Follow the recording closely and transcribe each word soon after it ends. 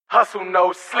Hustle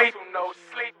no sleep.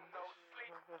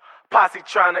 Posse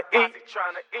tryna eat.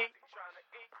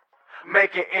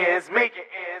 Making ends meet.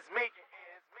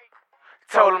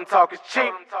 Told them talk is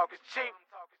cheap.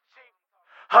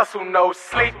 Hustle no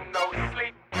sleep.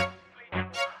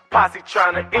 Posse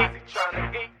tryna eat.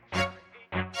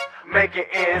 Making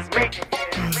ends meet.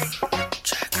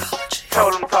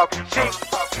 Told them talk is cheap.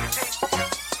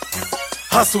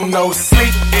 Hustle no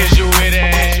sleep. Is you with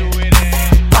it?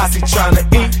 Posse tryna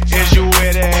eat. Is you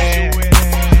with it?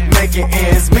 Making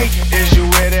ends meet. Is you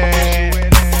with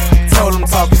it? Told them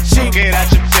talk is cheap. Get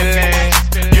out your feelings.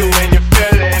 You and your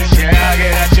feelings. Yeah,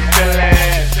 get out your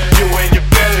feelings. You and your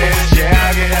feelings.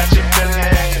 Yeah, get out your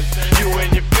feelings. You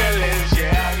and your feelings.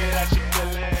 Yeah, get out your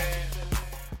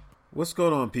feelings. What's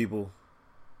going on, people?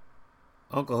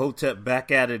 Uncle Hotep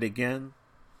back at it again.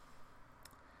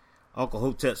 Uncle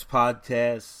Hotep's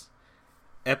podcast,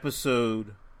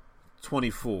 episode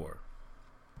 24.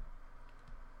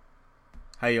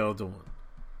 How y'all doing?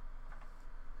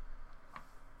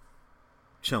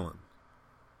 Chilling.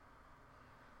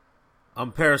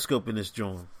 I'm periscoping this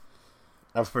joint.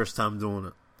 Our first time doing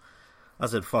it. I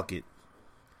said, fuck it.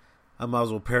 I might as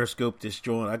well periscope this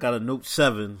joint. I got a Note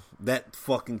 7. That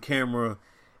fucking camera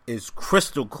is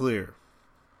crystal clear.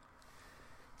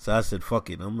 So I said, fuck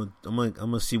it. I'm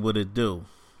gonna see what it do.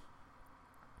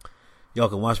 Y'all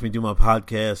can watch me do my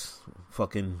podcast,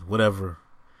 fucking whatever.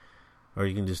 Or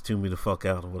you can just tune me the fuck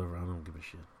out or whatever. I don't give a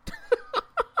shit.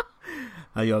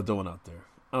 How y'all doing out there?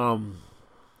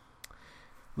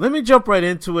 Let me jump right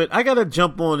into it. I gotta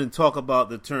jump on and talk about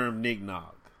the term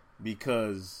nignog,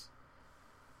 because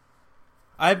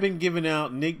I've been giving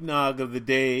out nignog of the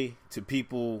day to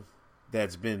people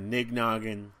that's been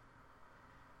nignogging,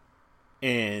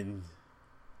 and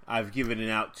I've given it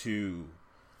out to,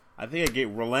 I think I get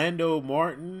Rolando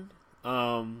Martin.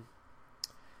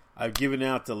 I've given it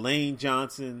out to Lane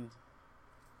Johnson.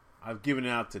 I've given it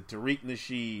out to Tariq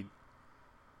Nasheed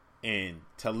and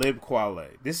Talib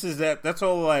Kweli. That's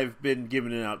all I've been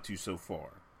giving it out to so far.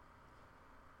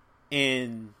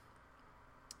 And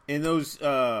in those in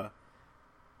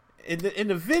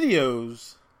the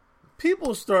videos,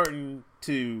 people starting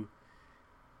to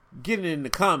get it in the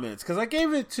comments, because I gave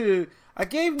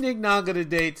Nignaga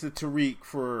today to Tariq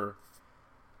for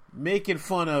making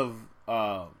fun of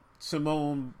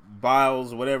Simone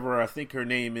Biles, whatever I think her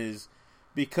name is,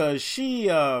 because she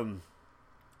I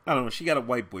don't know, she got a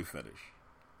white boy fetish.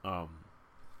 A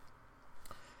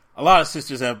lot of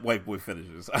sisters have white boy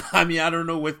fetishes. I mean, I don't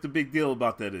know what the big deal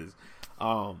about that is.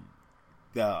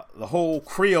 The whole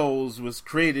Creoles was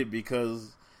created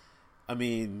because, I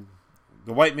mean,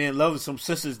 the white man loves some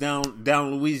sisters down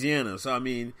in Louisiana. So, I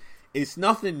mean, it's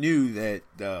nothing new that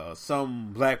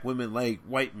some black women like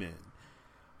white men.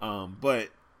 But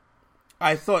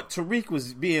I thought Tariq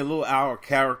was being a little out of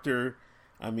character.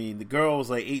 I mean, the girl was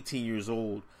like 18 years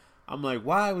old. I'm like,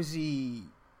 why was he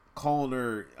calling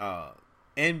her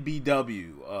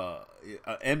NBW,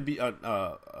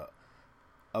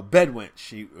 a bedwench?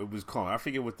 He was calling. I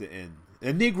forget what the N.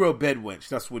 A Negro bedwench.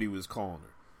 That's what he was calling her.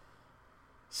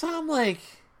 So I'm like,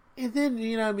 and then,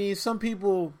 you know what I mean, some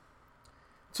people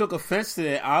took offense to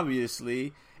that,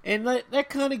 obviously, and that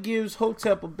kind of gives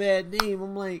Hotep a bad name.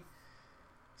 I'm like,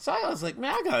 so I was like,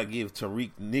 man, I gotta give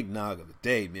Tariq Nignog of the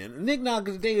day, man. Nignog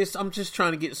of the day is, I'm just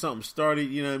trying to get something started,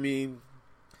 you know what I mean?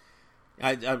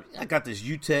 I got this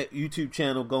YouTube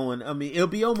channel going. I mean, it'll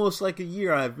be almost like a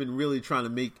year I've been really trying to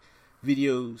make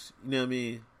videos, you know what I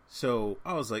mean? So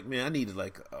I was like, man, I needed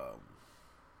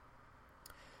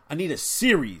I need a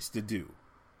series to do,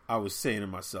 I was saying to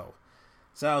myself.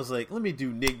 So I was like, let me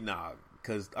do Nignog,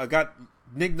 because I got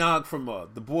Nignog from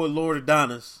the boy Lord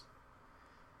Adonis.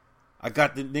 I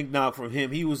got the Nignog from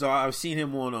him. I've seen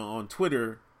him on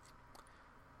Twitter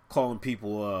calling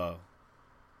people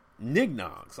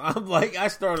Nignogs. I'm like, I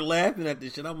started laughing at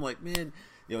this shit. I'm like, man,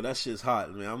 yo, that shit's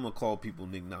hot, man. I'm gonna call people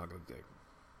Nignog today.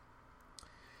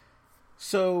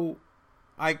 So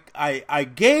I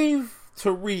gave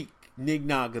Tariq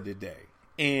Nignog of the day,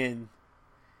 and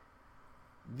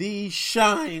these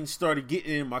shines started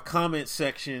getting in my comment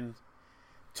section,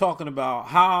 talking about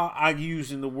how I'm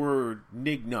using the word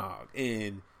nignog,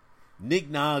 and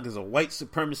nignog is a white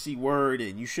supremacy word,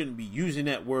 and you shouldn't be using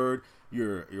that word.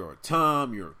 You're a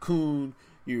Tom, you're a coon,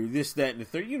 you're this, that, and the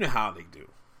third. You know how they do.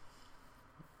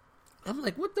 I'm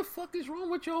like, what the fuck is wrong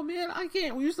with y'all, man? I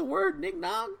can't use the word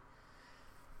nignog.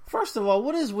 First of all,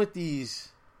 what is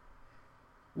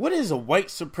a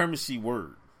white supremacy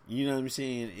word? You know what I'm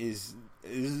saying? Is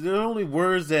there only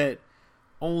words that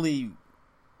only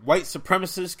white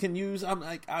supremacists can use? I'm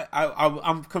like,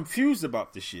 I'm confused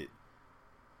about this shit.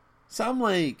 So I'm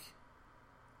like,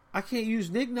 I can't use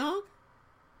nignog?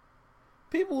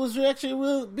 People was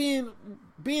actually being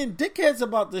dickheads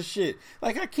about this shit.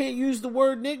 Like, I can't use the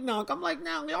word nignog. I'm like,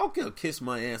 now y'all can kiss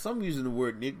my ass. I'm using the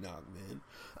word nignog, man.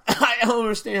 I don't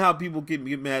understand how people get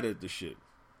mad at this shit.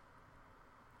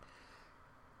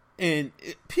 And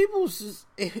it was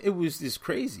just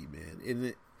crazy, man.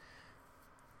 And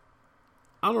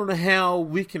I don't know how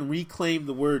we can reclaim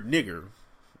the word nigger.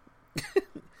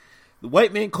 The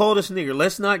white man called us nigger.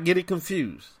 Let's not get it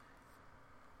confused.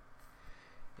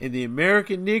 And the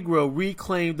American Negro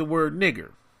reclaimed the word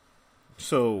nigger.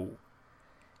 So,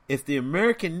 if the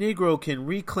American Negro can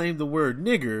reclaim the word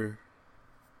nigger,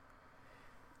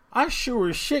 I sure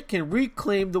as shit can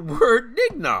reclaim the word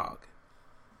nignog.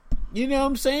 You know what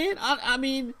I'm saying? I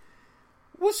mean,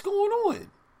 what's going on?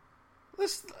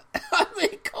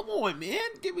 Come on, man.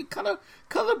 Give me cut a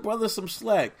brother some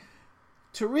slack.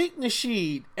 Tariq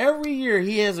Nasheed, every year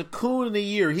he has a coon of the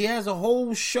year. He has a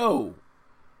whole show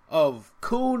of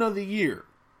coon of the year.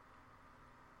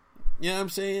 You know what I'm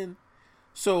saying?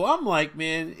 So I'm like,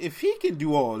 man, if he can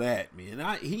do all that, man,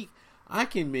 I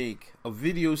can make a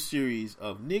video series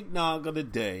of Nignog of the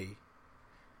Day,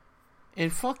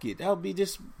 and fuck it, that'll be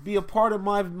a part of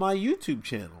my YouTube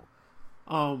channel.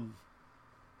 And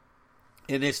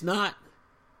it's not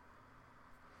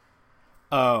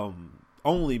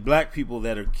only black people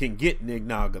that can get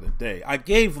Nignog of the Day. I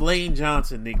gave Lane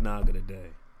Johnson Nignog of the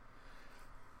Day.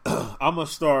 I'm gonna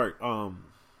start.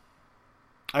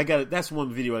 That's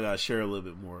one video I gotta share a little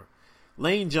bit more.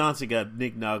 Lane Johnson got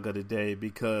Nignog of the Day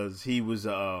because he was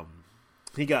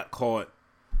he got caught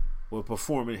with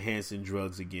performance enhancing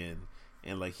drugs again,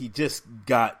 and like he just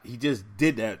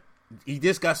did that. He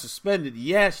just got suspended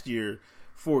last year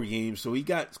 4 games, so he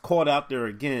got caught out there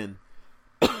again.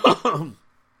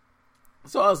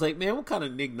 So I was like, man, what kind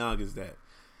of nignog is that?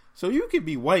 So you can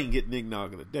be white and get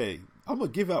nignog of the day. I'm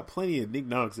going to give out plenty of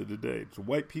nignogs of the day. To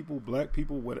white people, black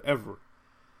people, whatever.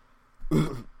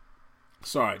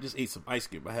 Sorry, I just ate some ice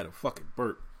cream. I had a fucking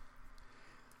burp.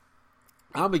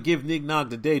 I'm going to give nignog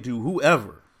the day to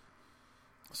whoever.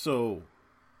 So,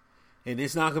 and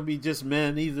it's not going to be just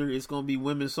men either. It's going to be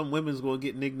women. Some women's going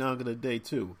to get nignog of the day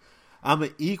too. I'm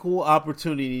an equal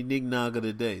opportunity nignog of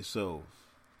the day. So,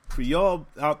 for y'all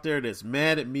out there that's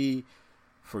mad at me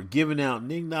for giving out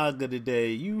nignog of the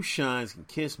day, you shines can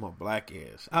kiss my black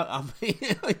ass. I mean,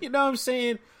 you know what I'm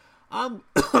saying? I'm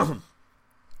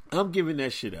giving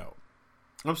that shit out.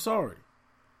 I'm sorry.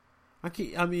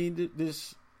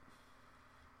 It's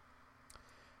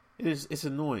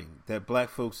annoying that black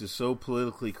folks is so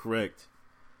politically correct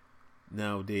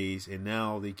nowadays, and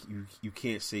now you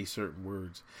can't say certain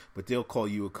words, but they'll call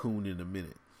you a coon in a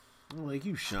minute. I'm like,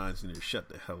 you shines in there, shut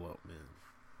the hell up, man.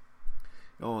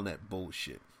 On that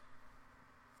bullshit.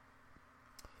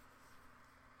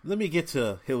 Let me get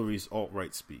to Hillary's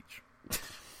alt-right speech.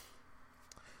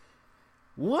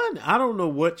 One, I don't know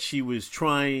what she was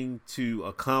trying to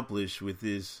accomplish with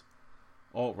this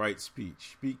alt-right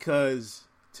speech, because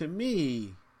to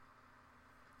me,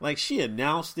 like, she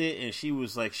announced it and she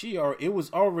was like, it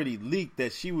was already leaked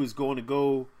that she was going to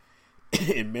go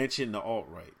and mention the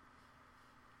alt-right.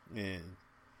 And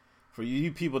for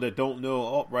you people that don't know,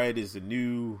 alt-right is the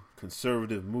new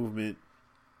conservative movement.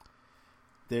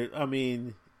 They're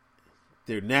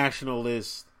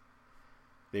nationalists.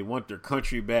 They want their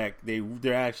country back.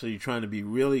 They're actually trying to be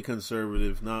really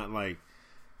conservative, not like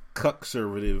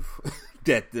cuck-servative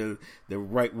that the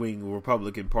right-wing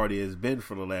Republican Party has been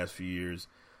for the last few years.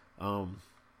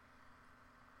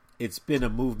 It's been a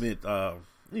movement, they're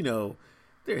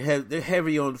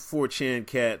heavy on 4chan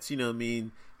cats, you know what I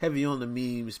mean? Heavy on the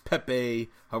memes, Pepe,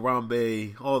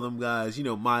 Harambe, all them guys,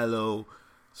 Milo,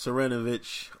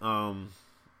 Serenovich,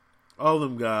 all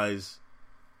them guys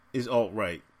is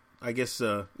alt-right. I guess,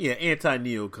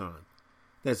 anti-neocon.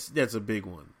 That's a big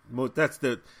one. That's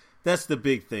the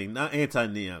big thing, not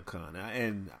anti-neocon.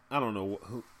 And I don't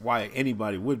know why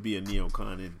anybody would be a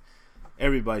neocon, and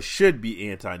everybody should be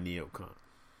anti-neocon.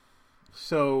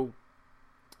 So,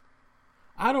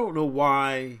 I don't know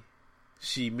why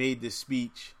she made this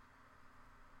speech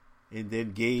and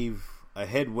then gave a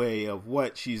headway of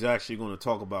what she's actually going to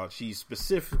talk about. She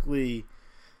specifically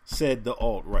said the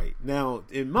alt-right. Now,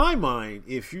 in my mind,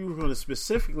 if you're going to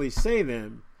specifically say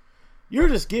them, you're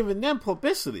just giving them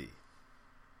publicity.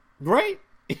 Right?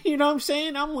 You know what I'm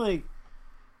saying? I'm like,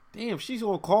 damn, she's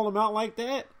going to call them out like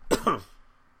that?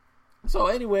 So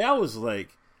anyway, I was like,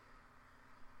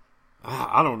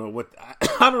 I don't know what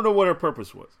her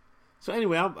purpose was. So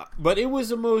anyway, but it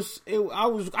was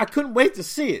I couldn't wait to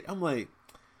see it. I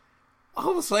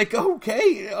was like,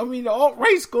 okay. I mean, the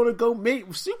alt-right's going to go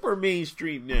super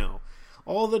mainstream now.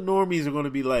 all the normies are going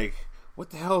to be like, what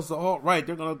the hell's the alt-right?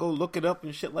 They're going to go look it up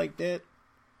and shit like that.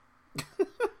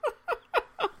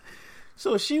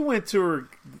 So she went to her,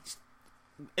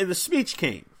 and the speech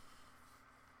came.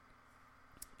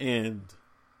 And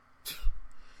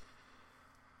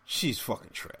she's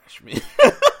fucking trash, man.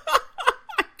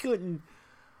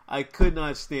 I could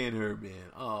not stand her, man.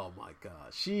 Oh my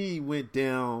god. She went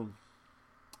down,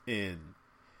 and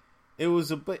it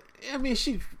was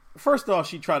first off,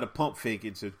 she tried to pump fake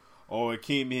and said, oh, I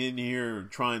came in here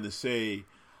trying to say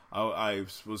I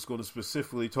was going to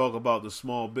specifically talk about the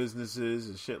small businesses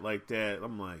and shit like that.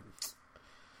 I'm like,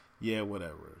 yeah,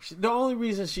 whatever. One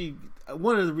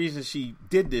of the reasons she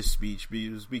did this speech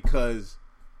was because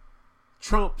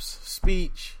Trump's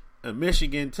speech in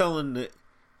Michigan telling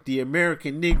the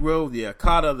American Negro, the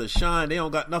Akata, the Shine, they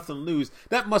don't got nothing to lose.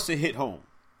 That must have hit home.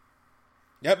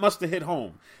 The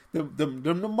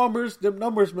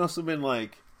numbers must have been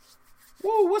like,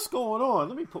 whoa, what's going on?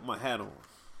 Let me put my hat on.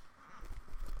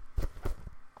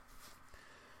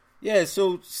 Yeah,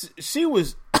 so she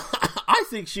was. I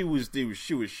think she was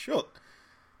shook.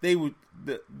 The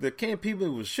camp people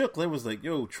was shook. They was like,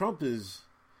 "Yo, Trump is.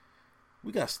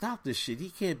 We gotta stop this shit. He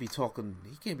can't be talking to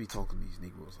these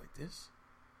Negroes like this."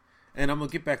 And I'm gonna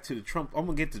get back to the Trump. I'm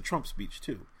gonna get to Trump speech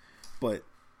too. But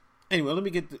anyway, I'm gonna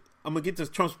get to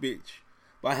Trump speech.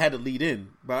 But I had to lead in.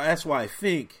 But that's why I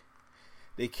think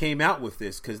they came out with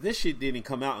this, because this shit didn't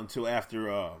come out until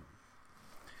after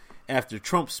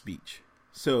Trump's speech.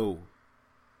 So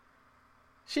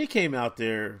she came out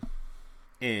there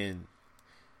and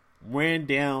ran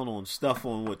down on stuff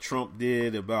on what Trump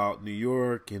did about New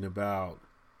York and about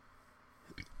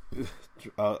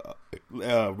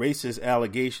racist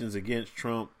allegations against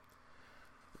Trump.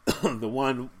 the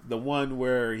one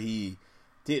where he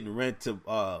didn't rent to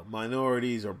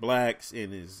minorities or blacks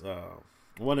in his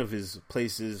one of his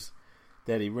places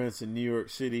that he rents in New York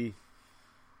City.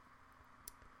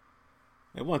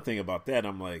 And one thing about that,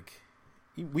 I'm like,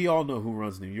 we all know who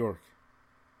runs New York.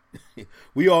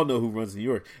 We all know who runs New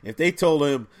York. If they told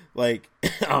him, like,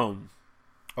 hold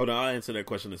on, I'll answer that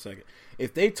question in a second.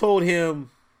 If they told him,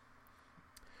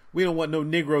 we don't want no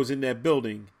Negroes in that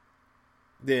building,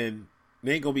 then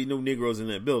there ain't gonna be no Negroes in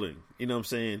that building. You know what I'm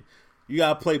saying? You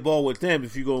gotta play ball with them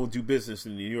if you go and do business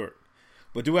in New York.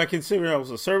 But do I consider I was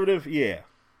conservative? Yeah,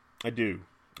 I do.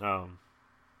 But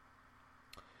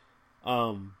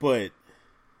I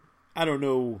don't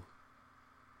know.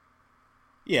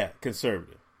 Yeah,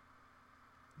 conservative,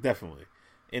 definitely.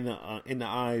 In the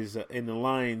eyes, in the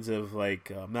lines of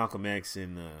like Malcolm X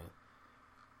and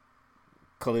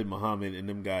Khalid Muhammad and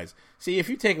them guys. See, if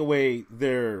you take away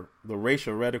the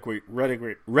racial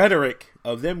rhetoric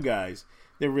of them guys,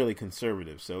 they're really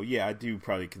conservative. So yeah, I do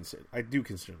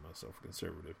consider myself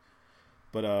conservative.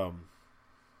 But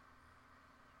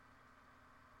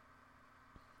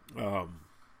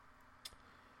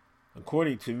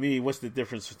according to me, what's the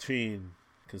difference between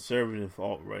conservative and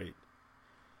alt-right?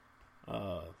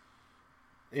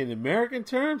 In American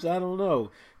terms, I don't know,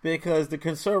 because the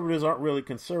conservatives aren't really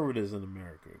conservatives in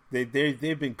America.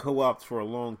 They've been co-opted for a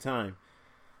long time,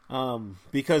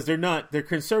 because they're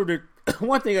conservative.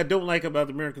 One thing I don't like about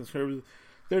the American conservatives,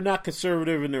 they're not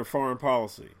conservative in their foreign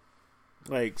policy.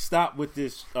 Like, stop with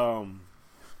this. Hold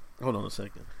on a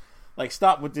second. Like,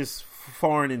 stop with this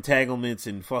foreign entanglements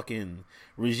and fucking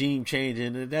regime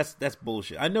changing. That's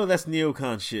bullshit. I know that's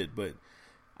neocon shit, but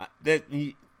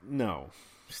no,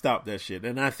 stop that shit.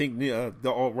 And I think the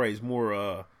alt-right is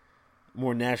more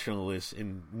nationalist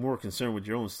and more concerned with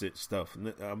your own stuff.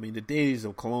 I mean, the days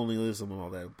of colonialism and all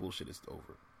that bullshit is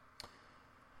over.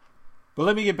 But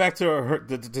let me get back to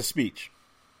the speech.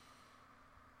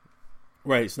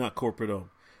 Right, it's not corporate owned.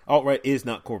 Alt-right is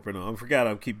not corporate owned. I forgot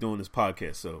I keep doing this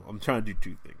podcast, so I'm trying to do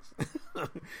two things.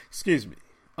 Excuse me.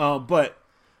 But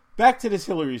back to this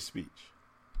Hillary speech.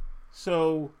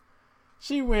 So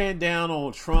she ran down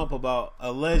on Trump about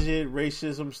alleged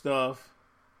racism stuff.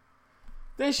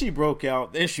 Then she broke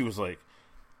out. Then she was like,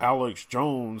 Alex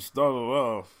Jones, da da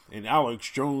da. And Alex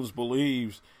Jones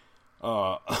believes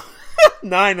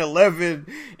 9/11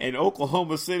 and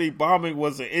Oklahoma City bombing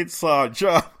was an inside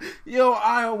job. Yo,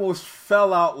 I almost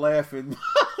fell out laughing.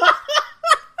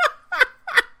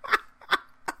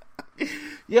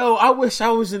 Yo, I wish I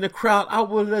was in the crowd. I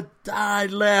would have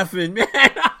died laughing, man.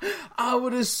 I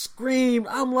would have screamed.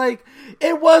 I'm like,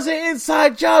 it was an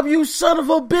inside job, you son of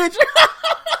a bitch.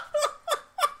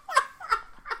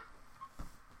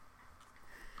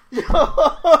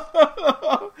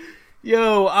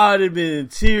 Yo, I'd have been in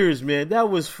tears, man. That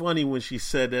was funny when she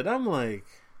said that. I'm like,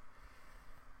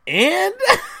 and?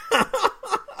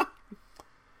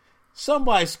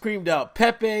 Somebody screamed out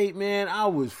Pepe, man. I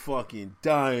was fucking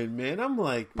dying, man. I'm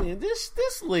like, man, this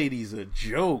lady's a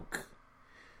joke.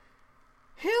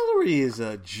 Hillary is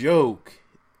a joke.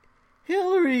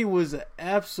 Hillary was an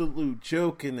absolute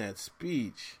joke in that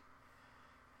speech.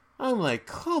 I'm like,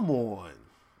 come on.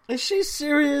 Is she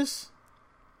serious?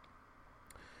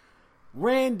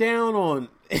 Ran down on...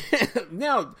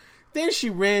 Now, then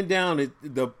she ran down...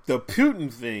 The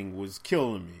Putin thing was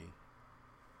killing me.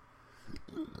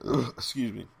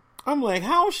 Excuse me. I'm like,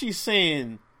 how is she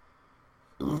saying...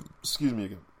 Excuse me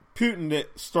again. Putin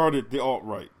that started the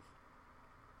alt-right.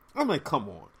 I'm like, come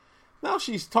on. Now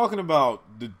she's talking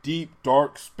about the deep,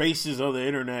 dark spaces of the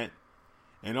internet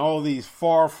and all these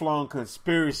far-flung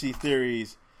conspiracy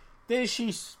theories. Then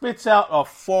she spits out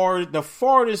the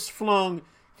farthest flung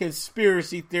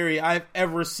conspiracy theory I've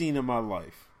ever seen in my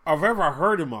life. I've ever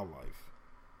heard in my life.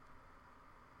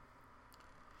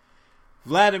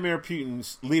 Vladimir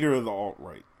Putin's leader of the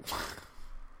alt-right.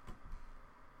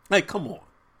 Like, come on.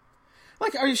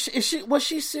 Like, was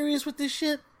she serious with this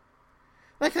shit?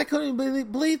 Like, I couldn't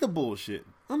believe the bullshit.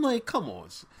 I'm like, come on.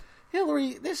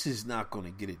 Hillary, this is not going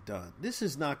to get it done. This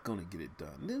is not going to get it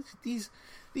done.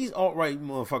 These alt-right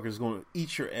motherfuckers going to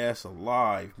eat your ass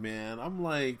alive, man. I'm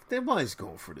like, everybody's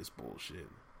going for this bullshit.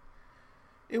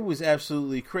 It was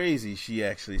absolutely crazy she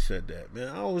actually said that, man.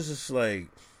 I was just like,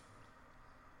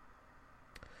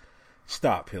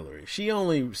 stop, Hillary. She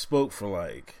only spoke for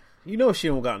like, she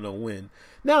don't got no win.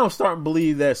 Now I'm starting to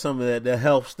believe that some of that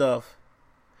health stuff,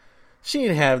 she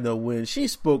didn't have no win. She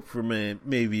spoke for, man,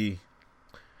 maybe,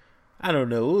 I don't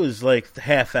know, it was like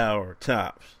half hour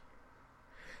tops.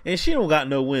 And she don't got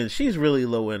no win. She's really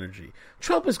low energy.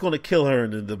 Trump is going to kill her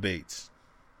in the debates.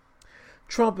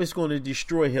 Trump is going to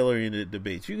destroy Hillary in the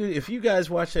debates. If you guys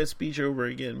watch that speech over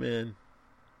again, man,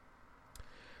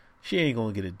 she ain't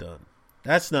going to get it done.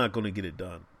 That's not going to get it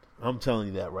done. I'm telling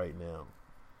you that right now.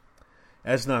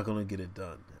 That's not going to get it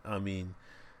done. I mean,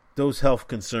 those health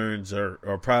concerns are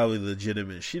probably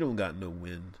legitimate. She don't got no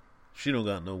wind. She don't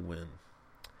got no win.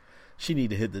 She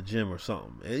need to hit the gym or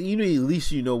something. And at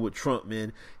least with Trump,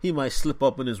 man, he might slip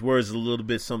up in his words a little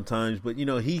bit sometimes, but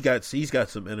he's got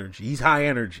some energy. He's high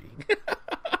energy.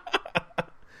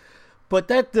 But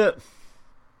that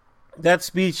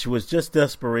speech was just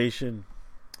desperation.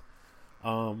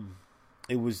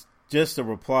 It was just a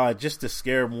reply, just to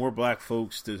scare more black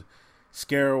folks, to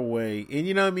scare away, and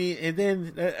you know what I mean. And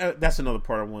then that's another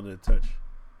part I wanted to touch.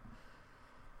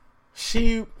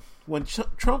 When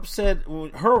Trump said,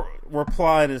 her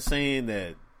replied and saying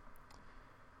that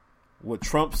what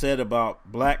Trump said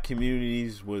about black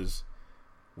communities was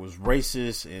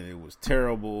racist and it was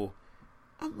terrible.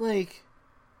 I'm like,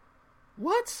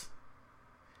 what?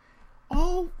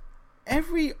 All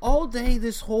day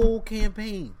this whole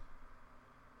campaign,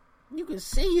 you can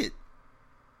see it.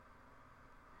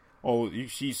 Oh,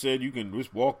 she said you can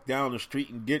just walk down the street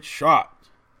and get shot.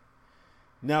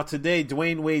 Now today,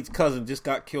 Dwayne Wade's cousin just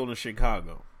got killed in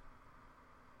Chicago.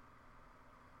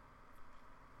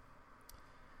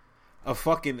 A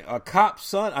cop's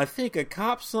son, I think a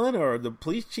cop's son or the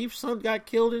police chief's son got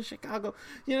killed in Chicago.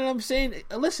 You know what I'm saying?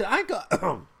 Listen, I'm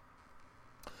going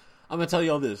to tell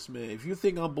y'all this, man. If you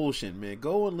think I'm bullshitting, man,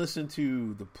 go and listen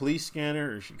to the police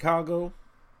scanner in Chicago.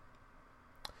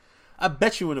 I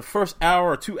bet you in the first hour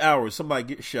or 2 hours, somebody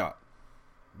gets shot.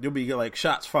 There'll be like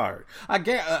shots fired.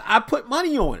 I put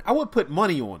money on it. I would put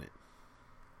money on it.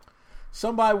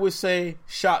 Somebody would say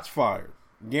shots fired,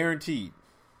 guaranteed.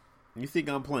 You think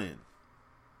I'm playing?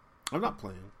 I'm not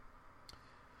playing.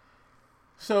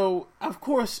 So of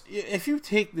course, if you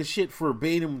take the shit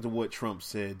verbatim to what Trump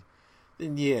said,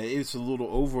 then yeah, it's a little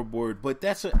overboard. But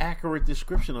that's an accurate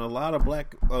description of a lot of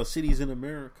black cities in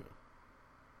America.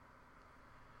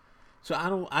 So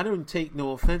I don't take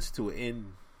no offense to it.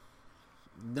 And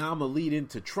now I'm going to lead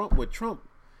into Trump with Trump's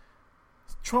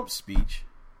speech.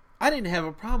 I didn't have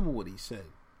a problem with what he said.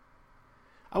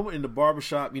 I went in the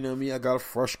barbershop, you know what I mean? I got a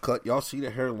fresh cut. Y'all see the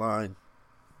hairline.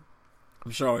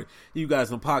 I'm sorry, you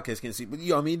guys on podcast can't see, but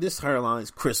this hairline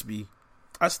is crispy.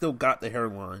 I still got the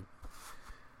hairline.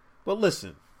 But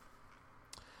listen,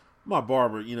 my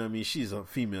barber, she's a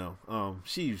female.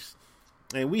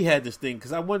 And we had this thing,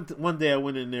 because one day I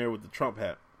went in there with the Trump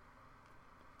hat.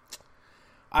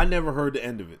 I never heard the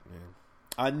end of it, man.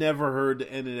 I never heard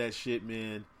the end of that shit,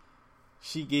 man.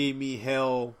 She gave me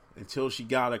hell until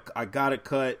I got it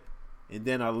cut, and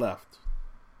then I left.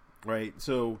 Right?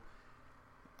 So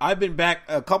I've been back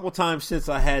a couple times since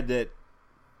I had that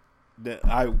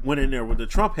I went in there with the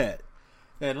Trump hat.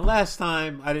 And the last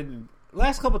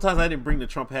couple times I didn't bring the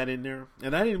Trump hat in there,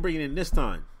 and I didn't bring it in this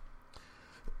time.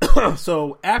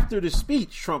 So after the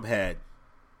speech Trump had,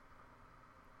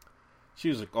 She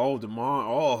was like, "Oh, Demond,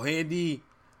 oh, Handy,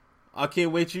 I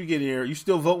can't wait till you get here. You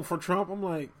still voting for Trump?" I'm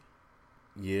like,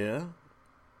 "Yeah."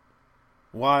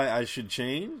 Why I should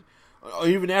change?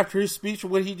 Even after his speech,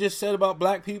 what he just said about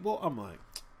black people, I'm like,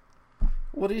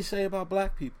 what did he say about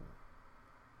black people?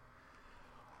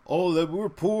 Oh, that we're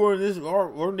poor and this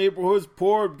our neighborhood's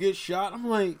poor, get shot. I'm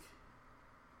like,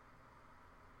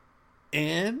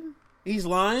 and he's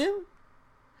lying.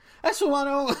 That's what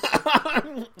I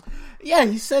don't. Yeah,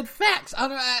 he said facts.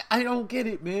 I don't get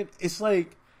it, man. It's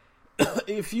like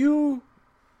if you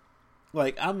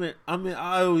like, I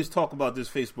always talk about this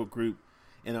Facebook group,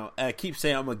 and I keep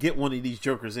saying I'm gonna get one of these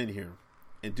jokers in here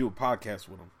and do a podcast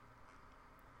with them.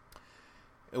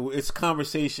 It's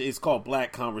conversation. It's called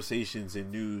Black Conversations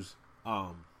in News.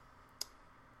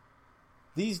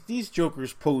 These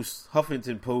jokers post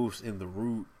Huffington Post and The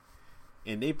Root,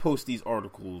 and they post these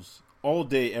articles all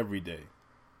day, every day.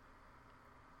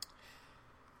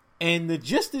 And the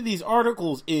gist of these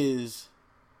articles is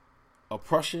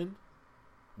oppression.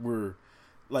 We're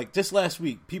like, just last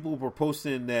week, people were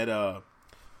posting that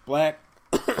black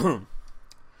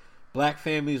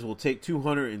families will take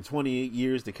 228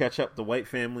 years to catch up to white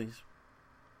families.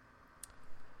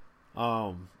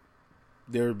 There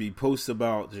would be posts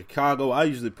about Chicago. I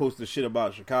usually post the shit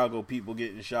about Chicago people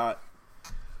getting shot.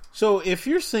 So if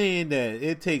you're saying that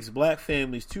it takes black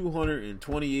families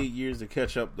 228 years to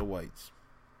catch up to whites,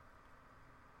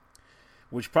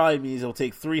 which probably means it'll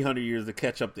take 300 years to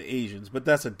catch up to Asians, but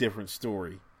that's a different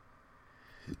story.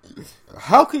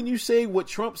 How can you say what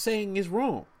Trump's saying is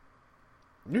wrong?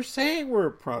 You're saying we're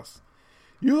oppressed.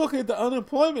 You look at the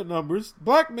unemployment numbers,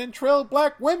 black men trail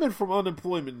black women from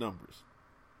unemployment numbers.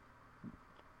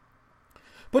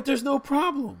 But there's no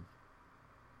problem.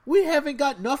 We haven't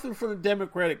got nothing from the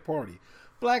Democratic Party.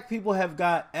 Black people have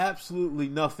got absolutely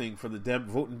nothing for the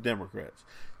voting Democrats.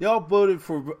 Y'all voted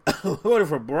for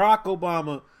Barack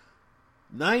Obama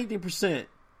 90%,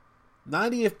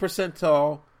 90th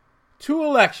percentile, 2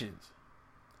 elections.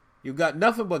 You've got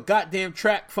nothing but goddamn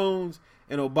track phones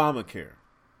and Obamacare.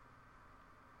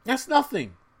 That's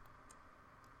nothing.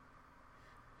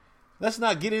 Let's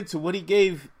not get into what he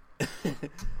gave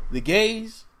the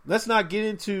gays. Let's not get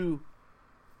into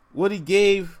what he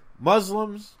gave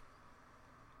Muslims.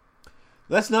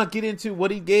 Let's not get into what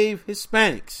he gave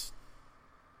Hispanics.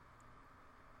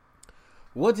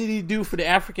 What did he do for the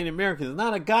African Americans?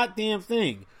 Not a goddamn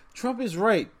thing. Trump is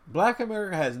right. Black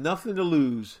America has nothing to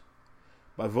lose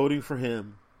by voting for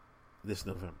him this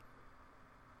November.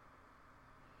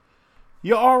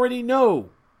 You already know.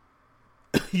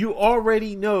 You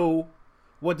already know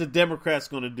what the Democrats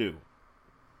going to do.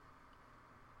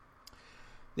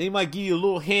 They might give you a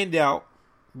little handout,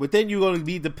 but then you're going to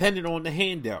be dependent on the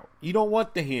handout. You don't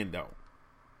want the handout.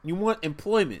 You want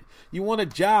employment. You want a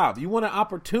job. You want an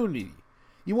opportunity.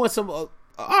 You want some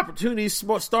opportunities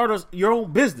to start your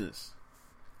own business.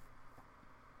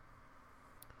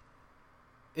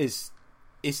 It's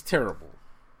terrible.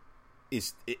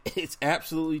 It's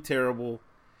absolutely terrible.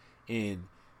 And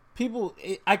people,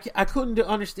 I couldn't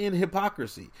understand the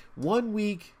hypocrisy. 1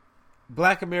 week,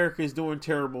 Black America is doing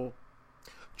terrible.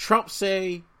 Trump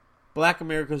say Black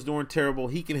America is doing terrible.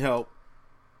 He can help.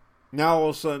 Now all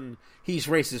of a sudden, he's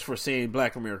racist for saying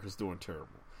Black America is doing terrible.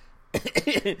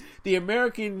 The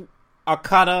American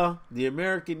Akata, the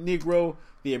American Negro,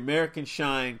 the American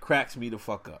Shine cracks me the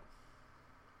fuck up.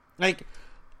 Like,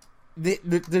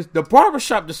 the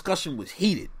barbershop discussion was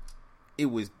heated.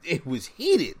 It was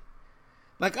heated.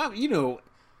 Like,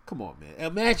 come on, man.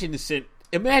 Imagine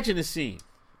the scene.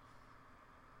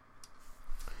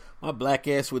 My black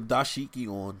ass with dashiki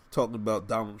on, talking about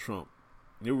Donald Trump.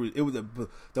 The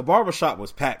barbershop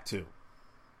was packed too.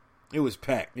 It was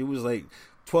packed. It was like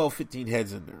 12, 15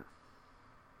 heads in there.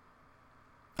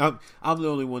 I'm the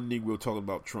only one Negro talking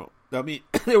about Trump. I mean,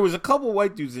 there was a couple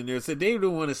white dudes in there that said they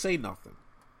didn't want to say nothing.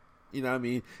 You know what I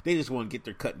mean? They just want to get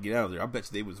their cut and get out of there. I bet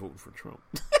you they was voting for Trump.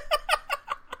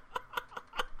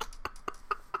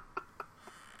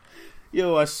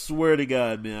 Yo, I swear to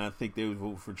God, man, I think they was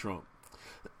voting for Trump.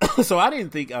 So I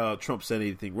didn't think Trump said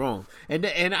anything wrong. And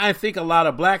I think a lot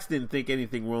of blacks didn't think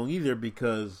anything wrong either,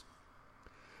 because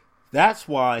that's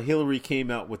why Hillary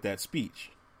came out with that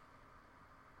speech.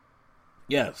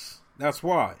 Yes, that's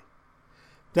why.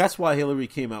 That's why Hillary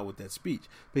came out with that speech.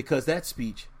 Because that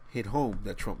speech hit home,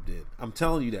 that Trump did. I'm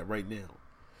telling you that right now.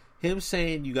 Him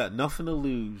saying you got nothing to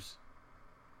lose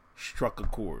struck a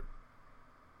chord.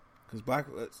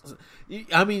 Because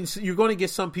you're going to get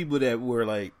some people that were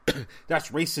like, that's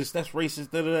racist,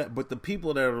 da, da, da. But the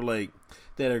people that are like,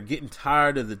 that are getting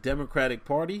tired of the Democratic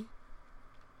Party,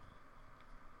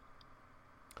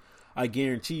 I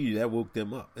guarantee you that woke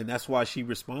them up, and that's why she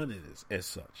responded as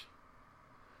such.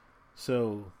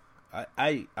 So,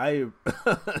 I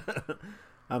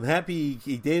I'm happy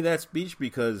he did that speech,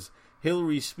 because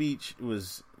Hillary's speech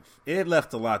it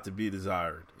left a lot to be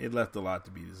desired.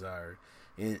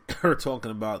 And her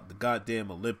talking about the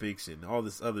goddamn Olympics and all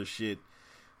this other shit,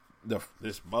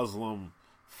 this Muslim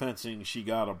fencing, she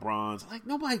got a bronze. Like,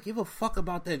 nobody give a fuck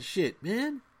about that shit,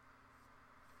 man.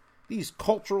 These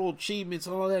cultural achievements,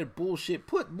 all that bullshit.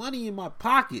 Put money in my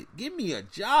pocket. Give me a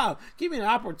job. Give me an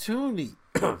opportunity.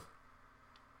 Let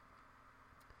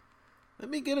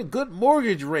me get a good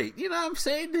mortgage rate. You know what I'm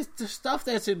saying? This the stuff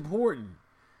that's important.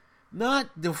 Not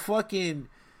the fucking,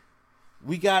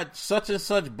 we got such and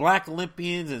such black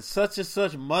Olympians and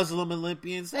such Muslim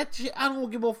Olympians. That shit, I don't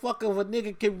give a fuck if a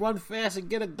nigga can run fast and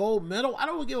get a gold medal. I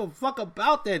don't give a fuck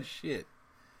about that shit.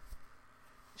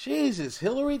 Jesus,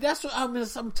 Hillary, that's what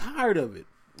I'm tired of it.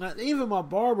 Even my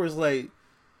barber's like,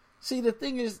 see, the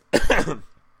thing is,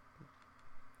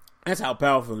 that's how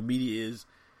powerful the media is.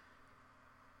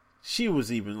 She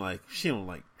was even like, she don't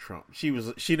like Trump. She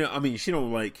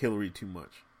don't like Hillary too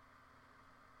much.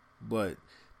 But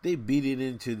they beat it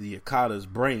into the Akata's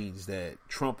brains that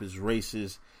Trump is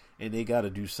racist, and they got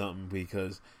to do something,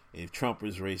 because if Trump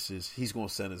is racist, he's going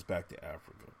to send us back to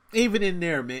Africa. Even in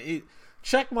there, man.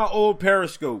 Check my old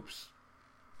periscopes,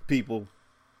 people.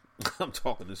 I'm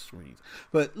talking to screens.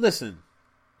 But listen,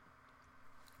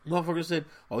 motherfucker said,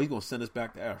 oh, he's going to send us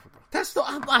back to Africa.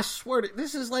 I swear to,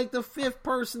 this is like the fifth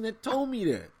person that told me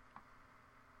that.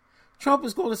 Trump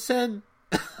is going to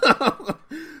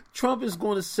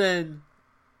send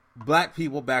black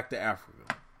people back to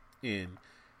Africa. And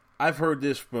I've heard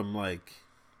this from, like,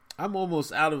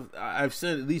 I've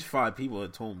said at least 5 people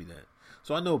that told me that.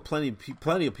 So I know plenty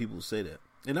of people say that.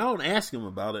 And I don't ask them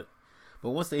about it. But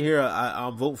once they hear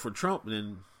I'll vote for Trump,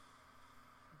 then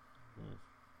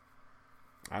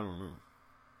I don't know.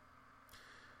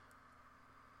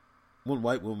 One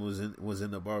white woman was in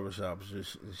the barbershop.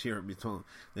 She heard me talking.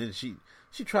 Then she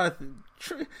tried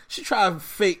to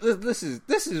fake. This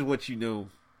is what you know.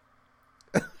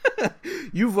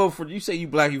 You say you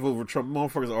black, you vote for Trump.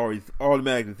 Motherfuckers already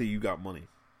automatically think you got money.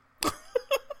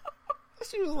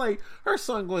 She was like, her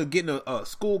son going to get a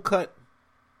school cut.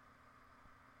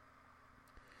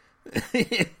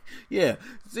 Yeah,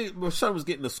 see, my son was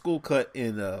getting a school cut,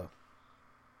 and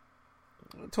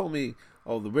told me,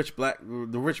 oh, the rich black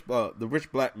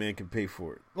man can pay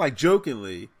for it, like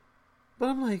jokingly. But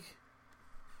I'm like,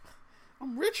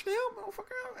 I'm rich now,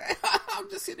 motherfucker. I'm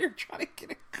just sitting there trying to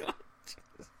get a cut.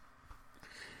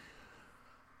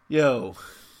 Yo,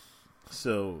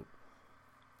 so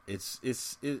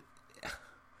it.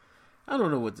 I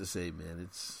don't know what to say, man.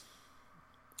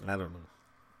 I don't know.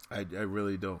 I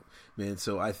really don't, man.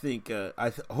 So I think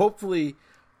hopefully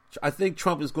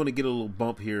Trump is going to get a little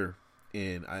bump here,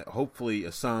 and hopefully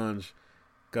Assange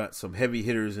got some heavy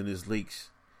hitters in his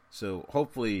leaks. So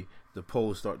hopefully the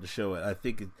polls start to show it. I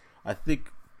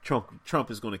think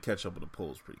Trump is going to catch up with the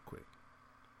polls pretty quick.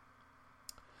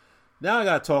 Now I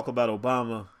got to talk about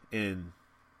Obama and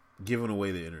giving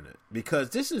away the internet, because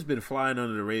this has been flying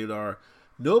under the radar.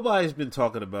 Nobody's been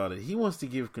talking about it. He wants to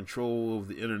give control of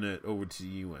the internet over to the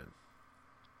UN.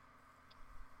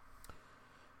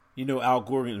 You know, Al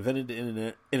Gore invented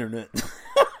the internet.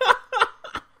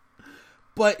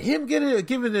 But him giving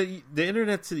the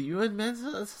internet to the UN, man,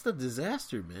 that's just a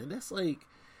disaster, man. That's like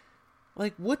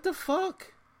what the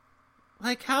fuck?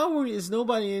 Like, how is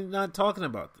nobody not talking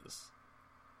about this?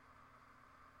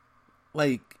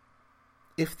 Like,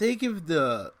 if they give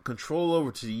the control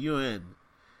over to the UN,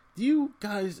 do you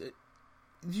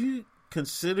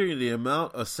consider the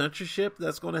amount of censorship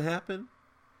that's going to happen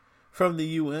from the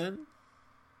UN?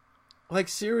 Like,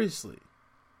 seriously.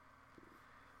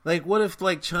 Like, what if,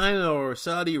 like, China or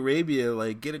Saudi Arabia,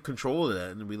 like, get a control of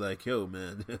that and be like, yo,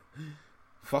 man,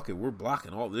 fuck it, we're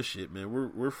blocking all this shit, man.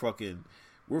 We're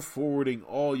forwarding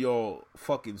all y'all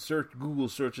fucking Google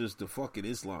searches to fucking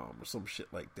Islam or some shit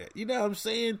like that. You know what I'm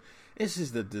saying? This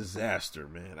is the disaster,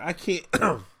 man. I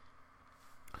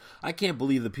can't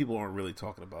believe that people aren't really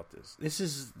talking about this. This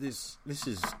is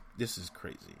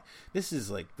crazy. This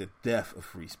is like the death of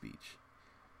free speech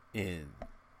and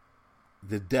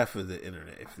the death of the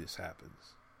internet if this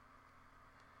happens.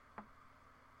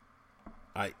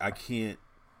 I can't.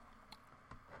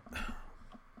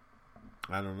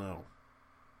 I don't know.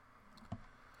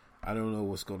 I don't know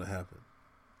what's going to happen.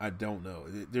 I don't know.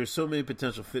 There's so many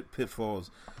potential pitfalls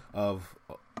of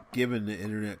giving the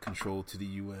internet control to the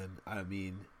UN. I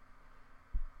mean,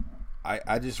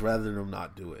 I just rather them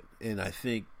not do it. And I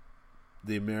think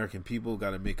the American people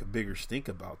got to make a bigger stink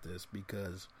about this,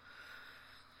 because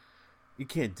You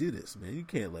can't do this, man. You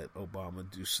can't let Obama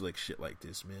do slick shit like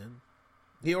this, man.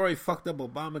 He already fucked up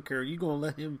Obamacare. You gonna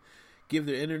let him give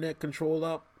the internet control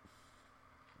up?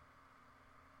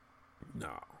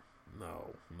 No.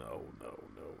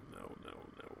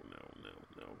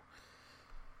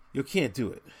 You can't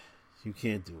do it. You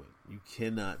can't do it. You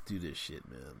cannot do this shit,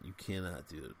 man. You cannot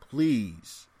do it.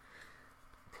 Please,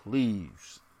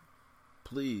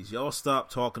 y'all stop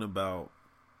talking about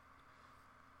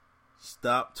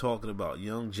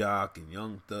Young Jock and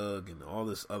Young Thug and all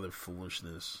this other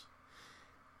foolishness,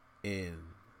 and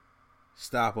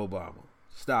stop Obama.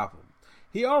 Stop him.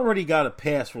 He already got a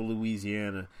pass for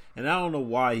Louisiana, and I don't know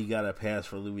why he got a pass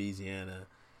for Louisiana.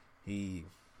 He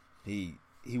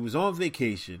was on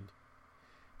vacation,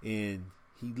 and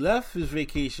he left his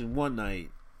vacation one night.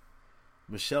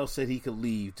 Michelle said he could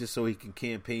leave just so he can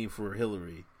campaign for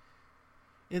Hillary.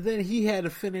 And then he had to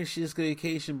finish his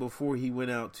vacation before he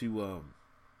went out to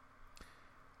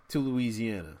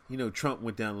Louisiana. You know, Trump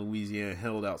went down to Louisiana,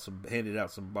 handed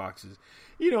out some boxes.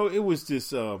 You know, it was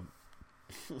just but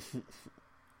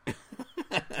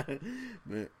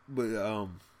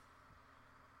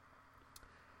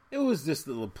it was just a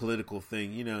little political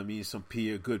thing, you know what I mean? Some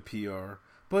good PR.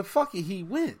 But fuck it, he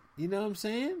went. You know what I'm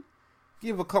saying?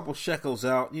 Give a couple shekels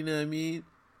out, you know what I mean?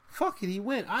 Fuck it, he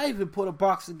went. I even put a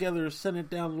box together and sent it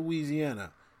down to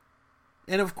Louisiana.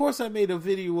 And of course I made a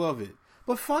video of it.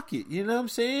 But fuck it, you know what I'm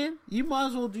saying? You might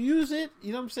as well use it,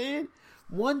 you know what I'm saying?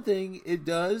 One thing it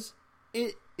does,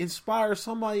 it inspires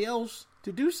somebody else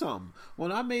to do something.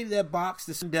 When I made that box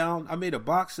to send down, I made a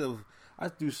box of, I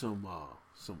threw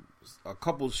a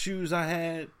couple of shoes I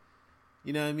had.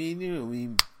 You know what I mean? You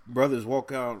know, brothers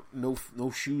walk out, no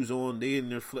shoes on, they in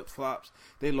their flip flops.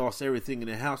 They lost everything in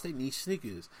the house. They need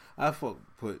sneakers. I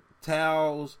put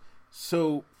towels,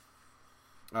 soap.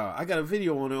 I got a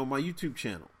video on it on my YouTube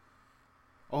channel.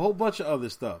 A whole bunch of other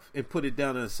stuff, and put it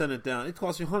down and send it down. It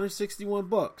cost me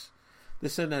 $161 to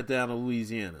send that down to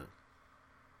Louisiana.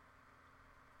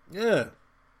 Yeah.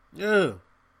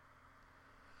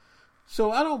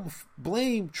 So I don't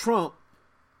blame Trump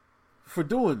for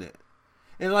doing that.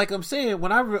 And like I'm saying,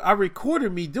 when I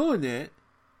recorded me doing that,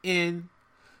 and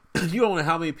you don't know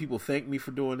how many people thanked me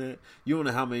for doing that. You don't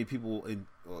know how many people, and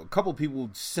a couple people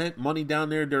sent money down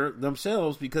there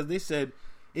themselves because they said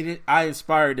I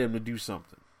inspired them to do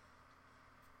something.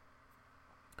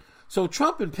 So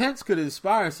Trump and Pence could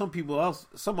inspire some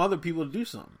other people to do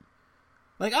something.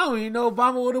 Like, I don't even know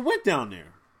Obama would have went down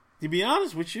there. To be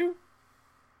honest with you,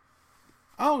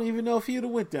 I don't even know if he would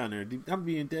have went down there. I'm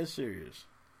being dead serious.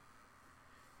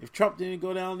 If Trump didn't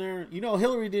go down there, you know,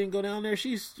 Hillary didn't go down there.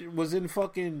 She was in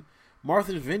fucking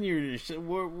Martha's Vineyard and shit,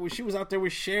 where she was out there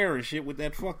with Cher and shit with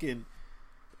that fucking.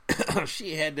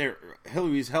 She had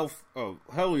Hillary's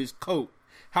coat,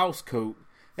 house coat.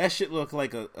 That shit looked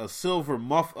like a silver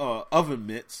oven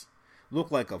mitts.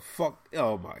 Looked like a fuck.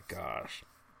 Oh my gosh.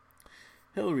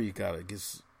 Hillary gotta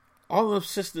get all them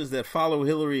sisters that follow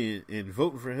Hillary and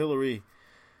vote for Hillary.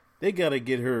 They gotta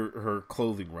get her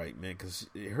clothing right, man, because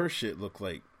her shit looked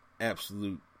like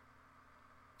absolute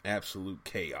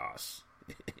chaos.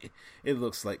 It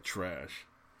looks like trash.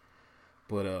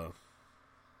 But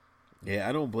yeah,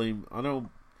 I don't blame.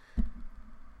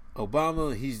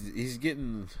 Obama. He's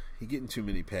getting too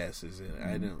many passes,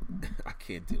 and I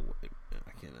can't deal with it.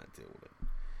 I cannot deal with it.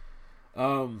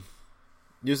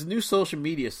 There's a new social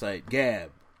media site,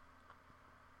 Gab.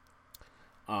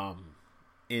 And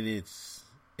it's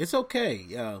okay.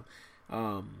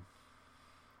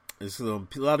 It's a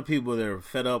lot of people that are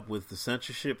fed up with the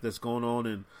censorship that's going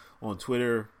on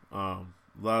Twitter. A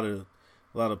lot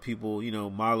of people, you know,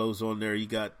 Milo's on there. He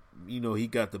got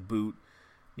the boot.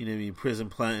 You know what I mean? Prison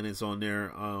Planet's on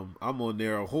there. I'm on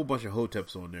there. A whole bunch of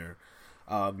Hoteps on there.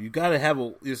 You gotta have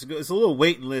it's a little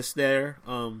waiting list there.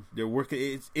 They're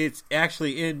working. It's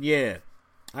actually in. Yeah,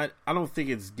 I don't think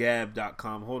it's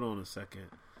Gab.com. Hold on a second.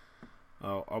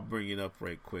 I'll bring it up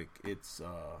right quick. It's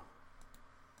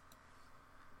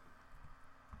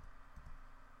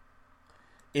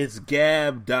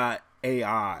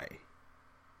Gab.ai.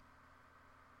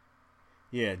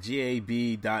 Yeah,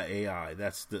 Gab.ai.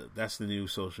 That's the new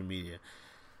social media.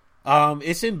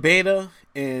 It's in beta,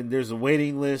 and there's a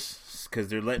waiting list because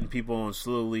they're letting people on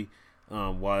slowly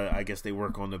while I guess they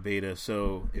work on the beta.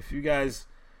 So if you guys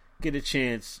get a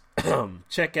chance,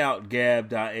 check out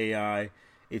Gab.ai.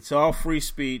 It's all free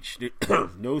speech,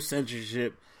 no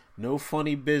censorship, no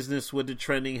funny business with the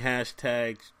trending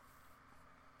hashtags.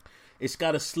 It's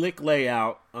got a slick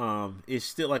layout. It's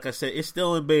still, like I said, it's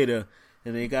still in beta,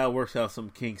 and they gotta work out some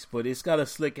kinks. But it's got a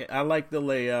slick. I like the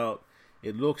layout.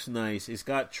 It looks nice. It's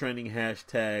got trending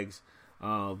hashtags.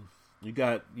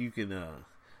 You can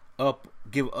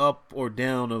give up or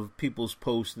down of people's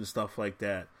posts and stuff like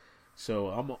that.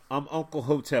 So I'm Uncle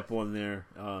Hotep on there.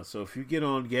 So if you get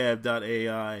on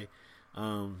Gab.ai,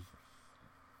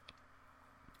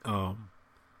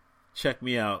 check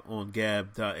me out on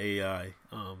Gab.ai.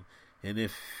 And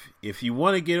if you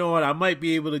want to get on, I might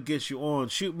be able to get you on.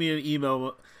 Shoot me an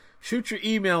email. Shoot your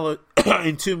email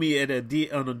into me on a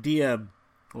DM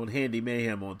on Handy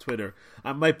Mayhem on Twitter.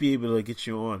 I might be able to get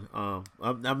you on.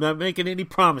 I'm not making any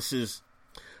promises,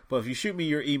 but if you shoot me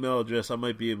your email address, I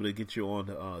might be able to get you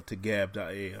on to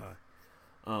Gab.ai.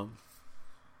 I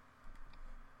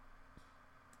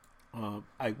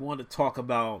want to talk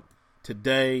about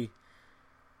today.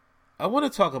 I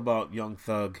want to talk about Young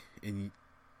Thug and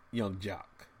Young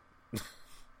Jock.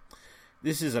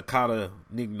 This is a kind of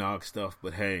nig-nog stuff,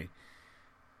 but hey,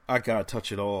 I gotta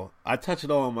touch it all. I touch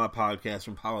it all on my podcast,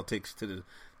 from politics to the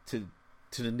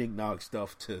nig-nog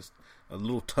stuff to a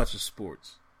little touch of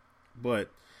sports. But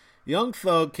Young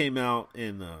Thug came out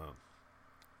in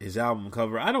his album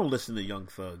cover. I don't listen to Young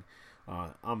Thug.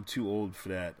 I'm too old for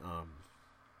that.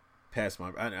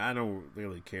 I don't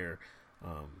really care.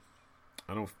 I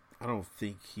don't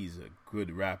think he's a good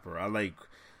rapper. I like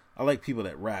people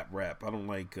that rap. I don't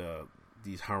like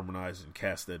these harmonizing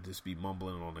cats that just be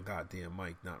mumbling on the goddamn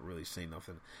mic, not really saying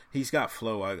nothing. He's got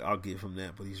flow, I'll give him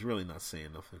that, but he's really not saying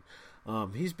nothing.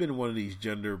 He's been one of these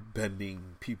gender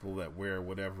bending people that wear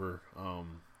whatever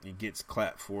and gets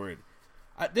clapped for it.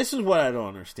 This is what I don't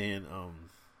understand.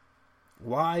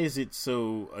 Why is it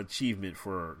so achievement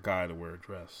for a guy to wear a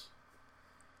dress?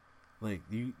 Like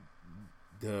you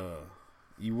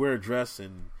wear a dress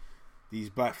and these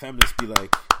black feminists be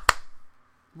like,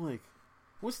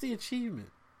 what's the achievement?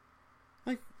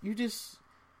 Like, it's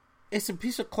a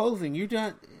piece of clothing. You're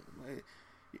not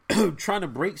trying to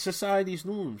break society's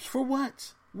norms. For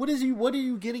what? What are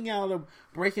you getting out of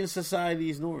breaking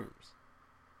society's norms?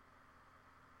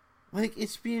 Like,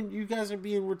 you guys are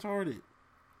being retarded.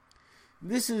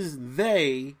 This is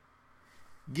they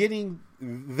getting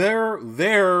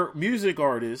their music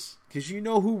artists, because you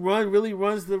know who really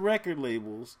runs the record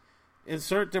labels.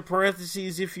 Insert the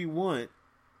parentheses if you want.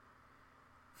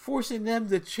 Forcing them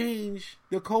to change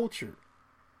the culture.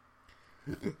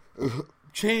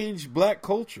 Change black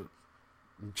culture.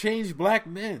 Change black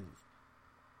men.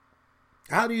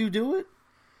 How do you do it?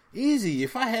 Easy.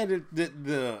 If I had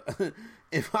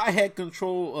if I had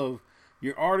control of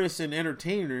your artists and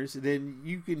entertainers, then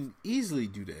you can easily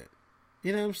do that.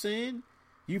 You know what I'm saying?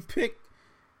 You pick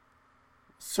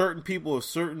certain people of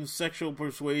certain sexual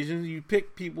persuasions. You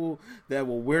pick people that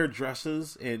will wear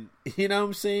dresses, and you know what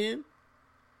I'm saying?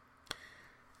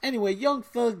 Anyway, Young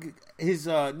Thug, his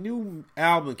new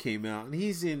album came out, and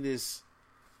he's in this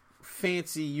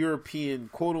fancy European,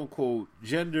 quote-unquote,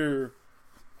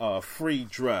 gender-free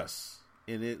dress,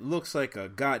 and it looks like a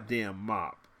goddamn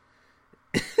mop.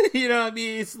 You know what I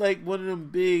mean? It's like one of them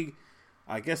big,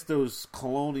 I guess those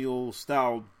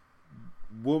colonial-style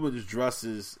woman's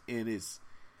dresses, and it's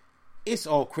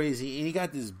all crazy, and he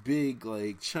got this big,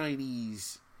 like,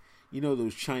 Chinese, you know,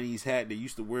 those Chinese hat they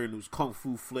used to wear in those kung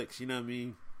fu flicks, you know what I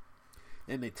mean?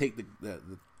 And they take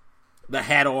the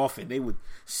hat off, and they would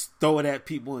throw it at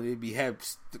people, and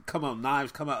knives come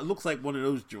out. It looks like one of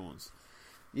those joints.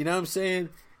 You know what I'm saying?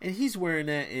 And he's wearing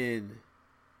that, and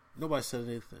nobody said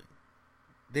anything.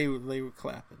 They were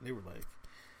clapping. They were like,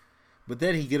 but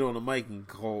then he get on the mic and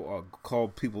call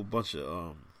people a bunch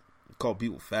of call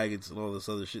people faggots and all this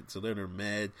other shit. So then they're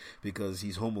mad because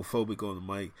he's homophobic on the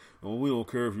mic. Well, we don't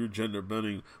care if you're gender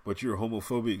bending, but you're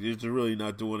homophobic. You're really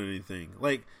not doing anything.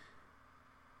 Like,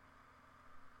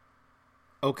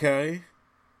 okay,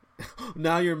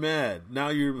 now you're mad. Now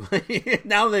you're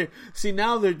now they're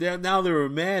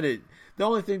mad at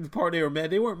the part they were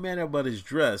mad. They weren't mad about his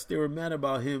dress. They were mad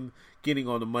about him getting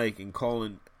on the mic and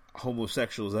calling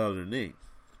homosexuals out of their name.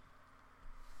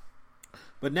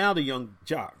 But now the Young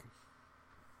Jock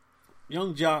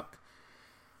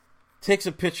takes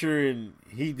a picture and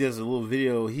he does a little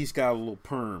video. He's got a little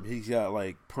perm. He's got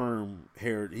like perm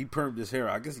hair. He permed his hair.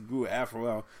 I guess he grew an afro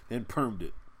out, then permed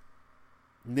it.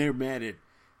 And they're mad at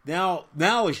now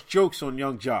it's jokes on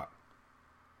Young Jock.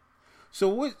 So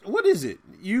what is it?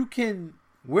 You can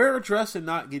wear a dress and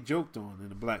not get joked on in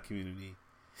the black community.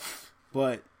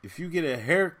 But if you get a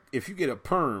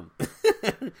perm,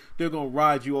 they're gonna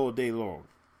ride you all day long.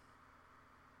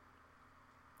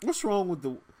 What's wrong with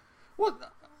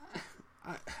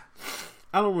I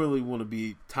don't really want to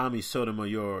be Tommy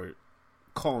Sotomayor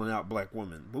calling out black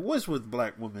women, but what's with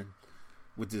black women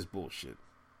with this bullshit?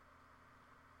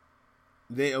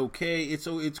 They okay?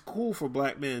 It's cool for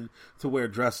black men to wear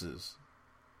dresses.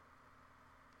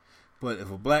 But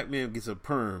if a black man gets a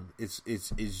perm, it's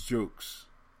jokes.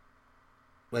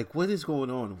 Like, what is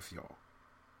going on with y'all?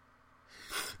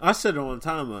 I said it on the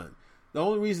timeline. The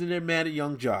only reason they're mad at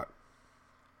Young Jock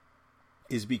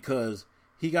is because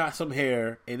he got some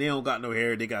hair and they don't got no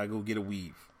hair. They gotta go get a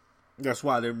weave. That's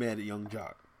why they're mad at Young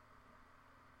Jock.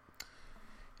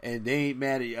 And they ain't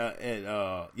mad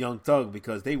at Young Thug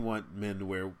because they want men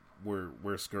to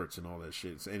wear skirts and all that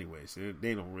shit. So anyways,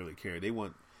 they don't really care. They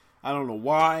want, I don't know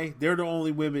why, they're the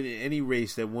only women in any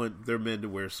race that want their men to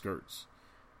wear skirts.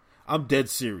 I'm dead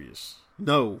serious.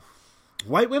 No.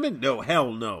 White women? No,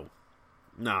 hell no.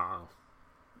 Nah.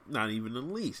 Not even the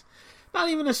least. Not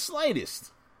even the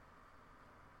slightest.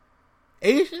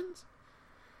 Asians?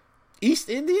 East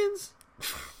Indians?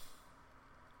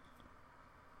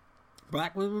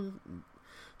 Black women?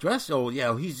 Dress? Oh,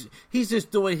 yeah, he's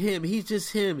just doing him. He's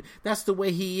just him. That's the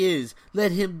way he is.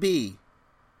 Let him be.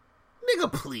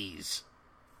 Nigga, please.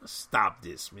 Stop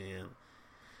this, man.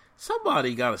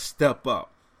 Somebody gotta step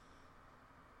up.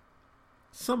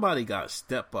 Somebody gotta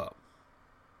step up.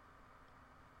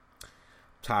 I'm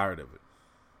tired of it.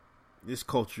 This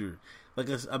culture, like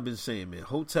I've been saying, man.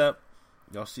 Hotep,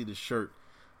 y'all see the shirt.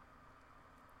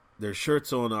 There's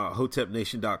shirts on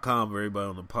HotepNation.com for everybody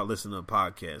on the listening to the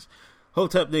podcast.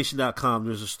 HotepNation.com,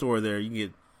 there's a store there. You can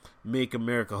get Make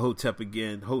America Hotep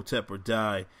Again, Hotep or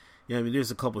Die. Yeah, I mean,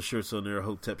 there's a couple shirts on there,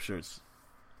 Hotep shirts.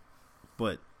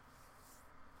 But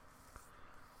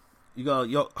you got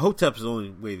Hotep is the only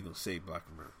way to go save Black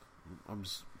America. I'm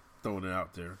just throwing it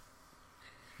out there.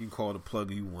 You can call it a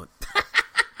plug you want.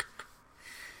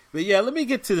 But yeah, let me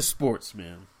get to the sports,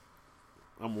 man.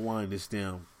 I'm gonna wind this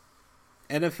down.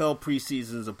 NFL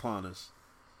preseason is upon us.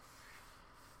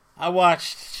 I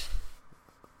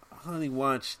only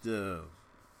watched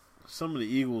some of the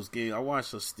Eagles game. I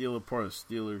watched a part of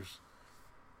Steelers,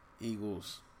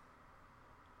 Eagles.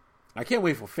 I can't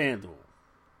wait for FanDuel.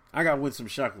 I gotta win some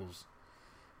shekels.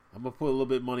 I'm gonna put a little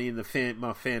bit of money in my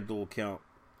FanDuel account.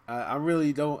 I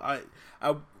really don't.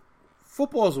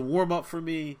 Football is a warm up for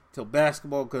me till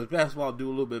basketball, because basketball I'll do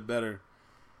a little bit better.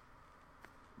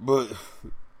 But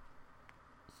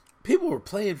people were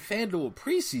playing FanDuel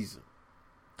preseason.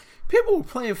 People were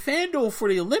playing FanDuel for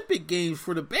the Olympic Games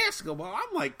for the basketball.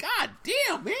 I'm like, God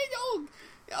damn, man,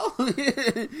 yo,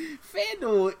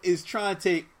 FanDuel is trying to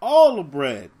take all the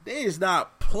bread. They is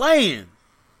not playing.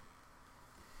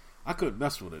 I couldn't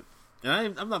mess with it.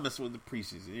 And I'm not messing with the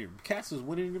preseason. Cats is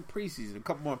winning in the preseason. A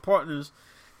couple more partners,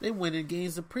 they winning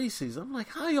games in preseason. I'm like,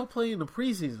 how y'all playing the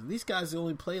preseason? These guys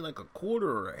only play like a quarter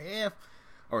or a half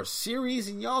or a series,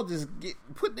 and y'all just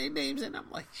put their names in. I'm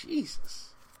like,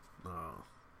 Jesus. No.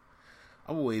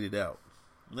 I'm gonna wait it out.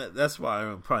 That's why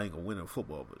I'm probably gonna win in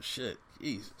football, but shit,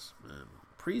 Jesus, man.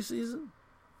 Preseason?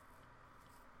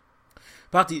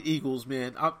 About the Eagles,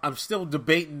 man. I'm still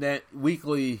debating that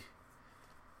weekly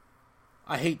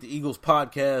I Hate the Eagles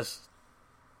podcast.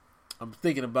 I'm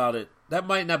thinking about it. That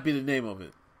might not be the name of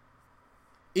it.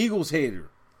 Eagles Hater.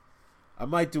 I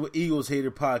might do an Eagles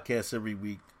Hater podcast every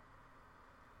week.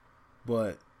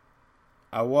 But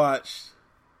I watched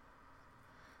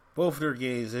both of their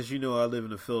games. As you know, I live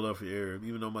in the Philadelphia area,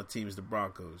 even though my team is the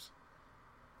Broncos.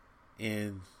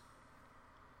 And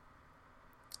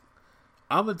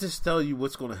I'm going to just tell you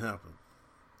what's going to happen.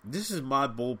 This is my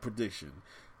bold prediction.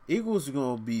 Eagles are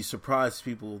going to be surprise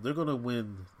people. They're going to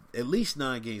win at least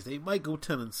 9 games. They might go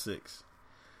 10-6.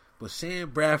 But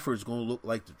Sam Bradford's going to look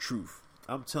like the truth.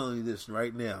 I'm telling you this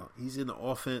right now. He's in the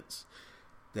offense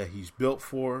that he's built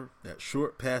for. That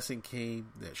short passing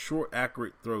game. That short,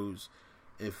 accurate throws.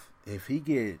 If he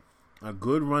get a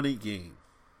good running game,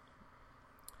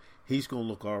 he's going to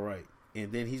look all right.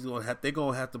 And then they're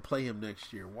going to have to play him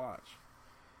next year. Watch.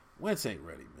 Wentz ain't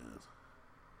ready, man.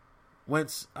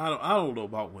 Wentz, I don't know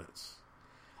about Wentz.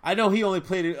 I know he only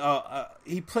played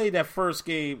he played that first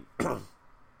game.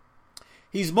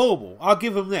 He's mobile. I'll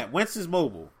give him that. Wentz is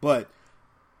mobile, but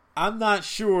I'm not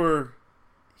sure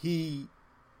he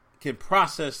can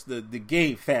process the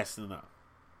game fast enough.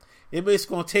 It's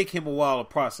going to take him a while to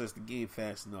process the game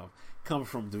fast enough, coming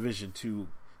from Division II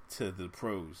to the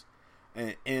pros.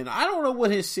 And I don't know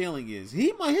what his ceiling is.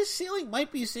 His ceiling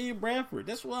might be Sam Bradford.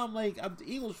 That's why I'm the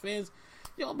Eagles fans,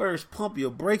 y'all better pump your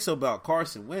brakes about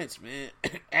Carson Wentz, man.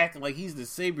 Acting like he's the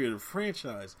savior of the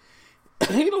franchise.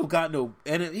 He don't got no,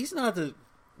 and he's not just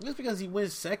because he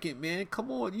wins second, man.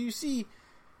 Come on, you see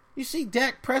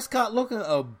Dak Prescott looking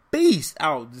a beast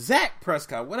out. Zach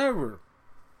Prescott, whatever.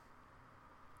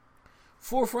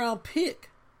 4th round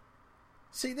pick.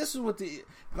 See, this is what if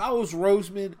I was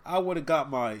Roseman, I would have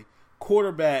got my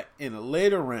quarterback in the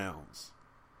later rounds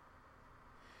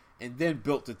and then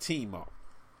built the team up.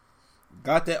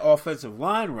 got that offensive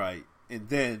line right, and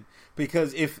then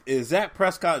because if Zach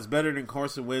Prescott is better than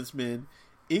Carson Wentz, man,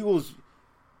 Eagles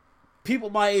people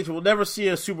my age will never see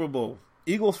a Super Bowl.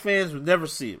 Eagles fans will never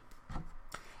see it.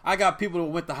 I got people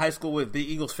that went to high school with big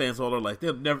Eagles fans all their life.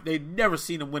 They've never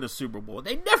seen them win a Super Bowl.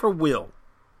 They never will.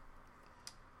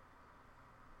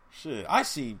 Shit, I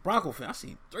seen Bronco fans. I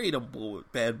seen 3 of them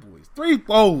bad boys. 3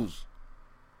 bowls.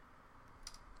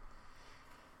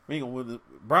 We ain't gonna win.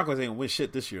 Broncos ain't gonna win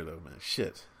shit this year though, man.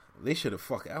 Shit, they should have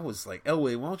fucking. I was like,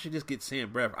 Elway, why don't you just get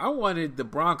Sam Bradford? I wanted the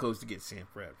Broncos to get Sam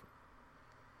Bradford.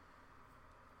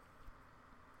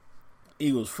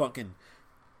 Eagles fucking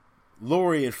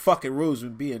Laurie and fucking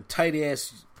Roseman being tight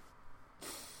ass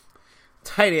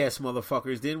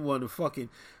motherfuckers didn't want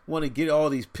to get all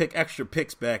these extra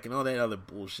picks back and all that other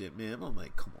bullshit, man. I'm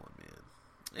like, come on, man.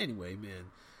 Anyway,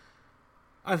 man,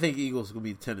 I think Eagles are gonna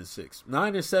be 10-6,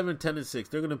 9-7, 10-6.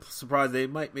 They're gonna surprise. They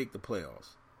might make the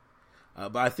playoffs,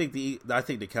 but I think the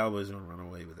Cowboys are gonna run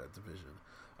away with that division.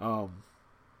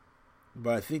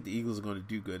 But I think the Eagles are gonna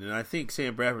do good, and I think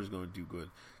Sam Bradford is gonna do good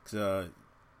because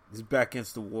he's back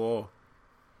against the wall.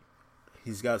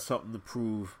 He's got something to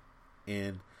prove,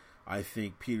 and I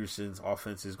think Peterson's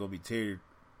offense is going to be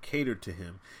catered to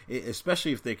him,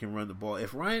 especially if they can run the ball.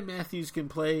 If Ryan Matthews can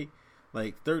play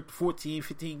like 14,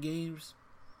 15 games,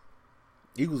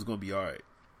 Eagles going to be all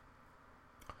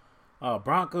right.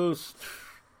 Broncos.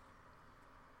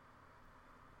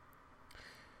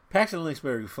 Paxton Lynch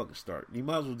better fucking start. You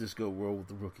might as well just go roll with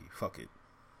the rookie. Fuck it.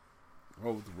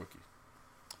 Roll with the rookie.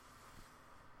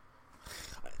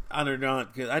 I don't know,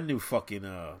 because I knew fucking,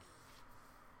 what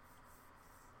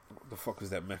the fuck was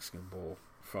that Mexican bull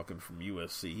fucking from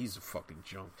USC? He's a fucking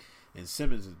junk. And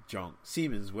Simmons is junk.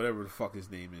 Siemens, whatever the fuck his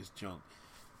name is, junk.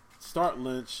 Start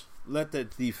Lynch. Let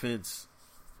that defense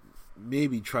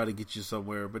maybe try to get you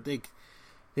somewhere, but they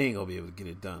ain't gonna be able to get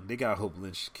it done. They gotta hope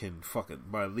Lynch can fucking,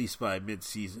 at least by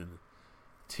mid-season,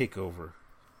 take over.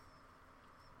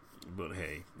 But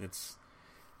hey,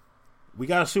 we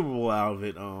got a Super Bowl out of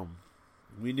it.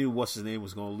 We knew what's his name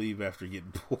was going to leave after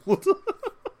getting pulled.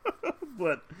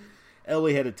 But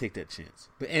Elway had to take that chance.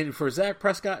 And for Zach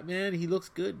Prescott, man, he looks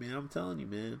good, man. I'm telling you,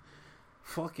 man.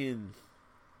 Fucking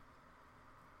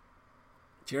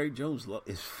Jerry Jones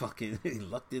is fucking he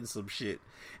lucked in some shit.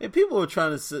 And people are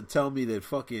trying to tell me that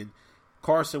fucking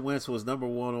Carson Wentz was number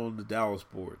 1 on the Dallas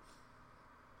board.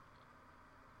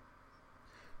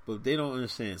 But they don't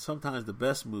understand. Sometimes the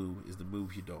best move is the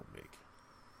move you don't make.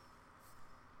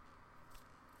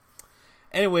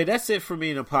 Anyway, that's it for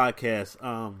me in the podcast.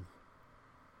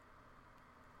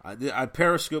 I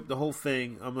periscoped the whole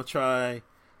thing. I'm gonna try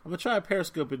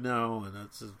periscoping now, and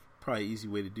that's probably an easy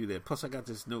way to do that. Plus, I got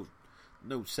this Note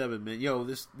 7, man. Yo,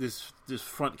 this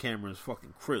front camera is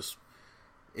fucking crisp.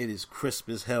 It is crisp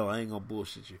as hell. I ain't gonna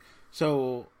bullshit you.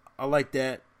 So I like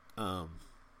that. I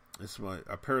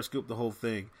periscoped the whole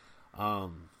thing.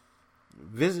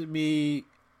 Visit me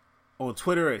on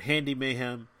Twitter at Handy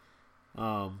Mayhem.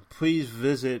 Please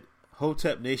visit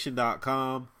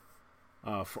HotepNation.com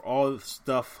for all the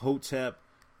stuff Hotep.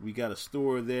 We got a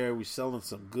store there. We're selling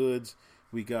some goods.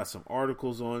 We got some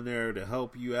articles on there to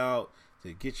help you out,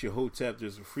 to get your Hotep.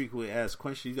 There's a frequently asked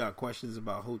question. You got questions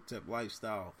about Hotep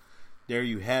lifestyle. There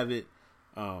you have it.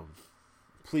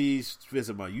 Please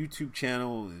visit my YouTube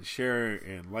channel and share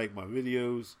and like my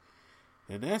videos.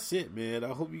 And that's it, man. I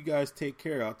hope you guys take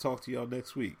care. I'll talk to y'all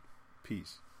next week.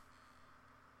 Peace.